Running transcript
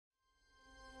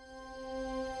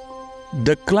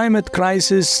The climate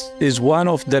crisis is one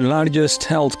of the largest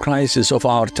health crises of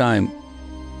our time.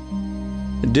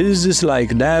 Diseases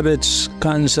like diabetes,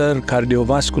 cancer,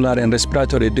 cardiovascular and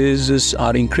respiratory diseases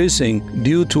are increasing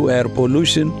due to air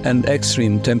pollution and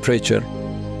extreme temperature.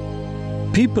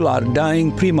 People are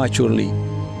dying prematurely,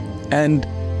 and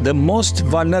the most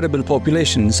vulnerable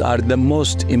populations are the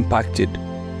most impacted.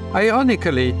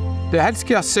 Ironically, the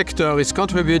healthcare sector is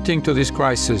contributing to this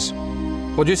crisis,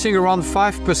 producing around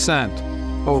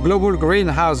 5% of global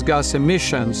greenhouse gas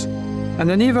emissions and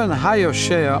an even higher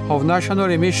share of national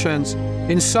emissions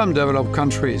in some developed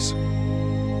countries.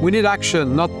 We need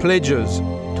action, not pledges,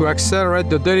 to accelerate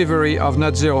the delivery of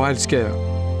net zero healthcare.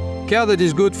 Care that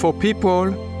is good for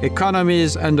people,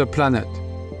 economies, and the planet.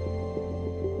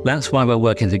 That's why we're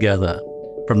working together,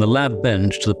 from the lab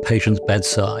bench to the patient's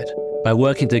bedside, by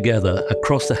working together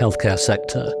across the healthcare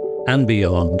sector and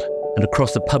beyond, and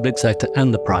across the public sector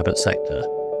and the private sector,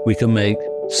 we can make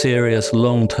serious,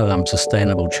 long-term,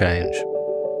 sustainable change.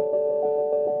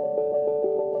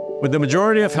 With the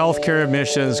majority of healthcare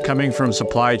emissions coming from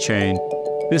supply chain,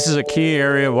 this is a key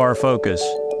area of our focus.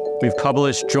 We've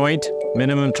published joint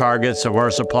minimum targets of our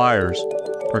suppliers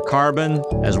for carbon,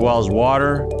 as well as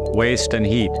water, waste, and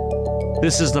heat.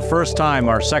 This is the first time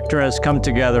our sector has come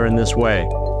together in this way,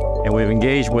 and we've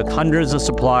engaged with hundreds of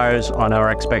suppliers on our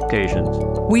expectations.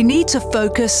 We need to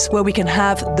focus where we can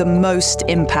have the most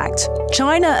impact.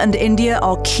 China and India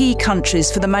are key countries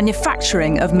for the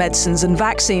manufacturing of medicines and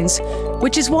vaccines,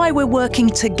 which is why we're working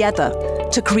together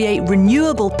to create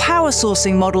renewable power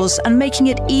sourcing models and making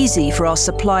it easy for our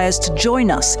suppliers to join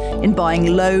us in buying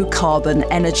low-carbon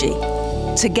energy.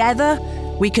 Together,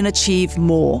 we can achieve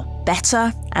more,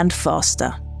 better and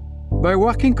faster. By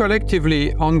working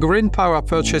collectively on green power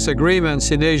purchase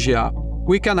agreements in Asia,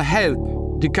 we can help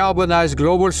decarbonize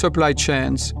global supply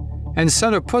chains and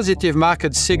send a positive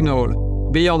market signal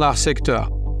beyond our sector.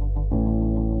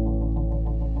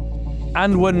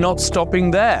 And we're not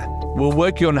stopping there. We're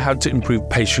working on how to improve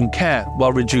patient care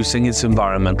while reducing its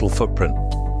environmental footprint.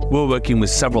 We're working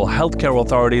with several healthcare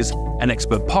authorities and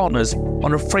expert partners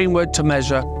on a framework to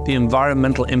measure the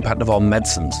environmental impact of our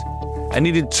medicines. A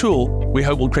needed tool we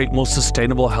hope will create more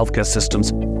sustainable healthcare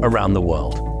systems around the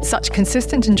world. Such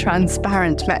consistent and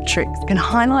transparent metrics can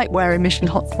highlight where emission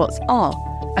hotspots are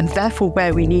and therefore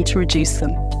where we need to reduce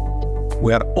them.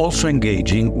 We are also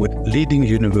engaging with leading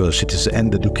universities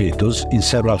and educators in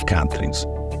several countries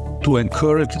to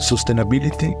encourage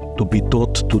sustainability to be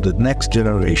taught to the next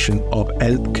generation of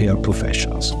healthcare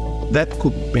professionals. That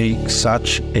could make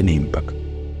such an impact.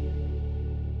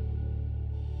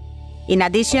 In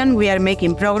addition, we are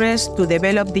making progress to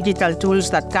develop digital tools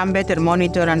that can better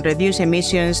monitor and reduce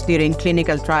emissions during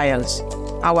clinical trials.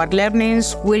 Our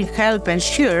learnings will help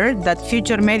ensure that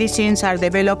future medicines are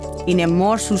developed in a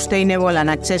more sustainable and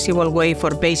accessible way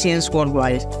for patients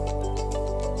worldwide.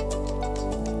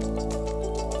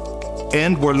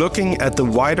 And we're looking at the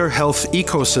wider health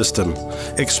ecosystem,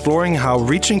 exploring how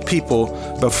reaching people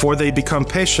before they become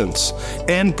patients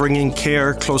and bringing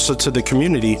care closer to the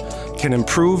community can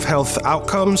improve health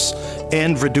outcomes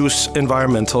and reduce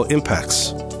environmental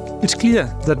impacts. It's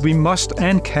clear that we must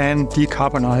and can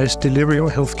decarbonize delivery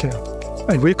of healthcare,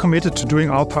 and we're committed to doing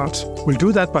our part. We'll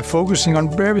do that by focusing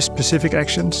on very specific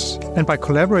actions and by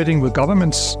collaborating with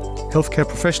governments, healthcare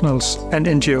professionals, and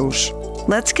NGOs.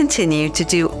 Let's continue to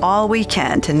do all we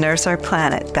can to nurse our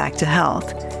planet back to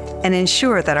health and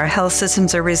ensure that our health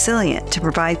systems are resilient to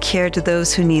provide care to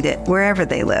those who need it wherever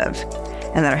they live,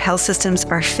 and that our health systems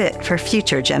are fit for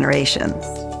future generations.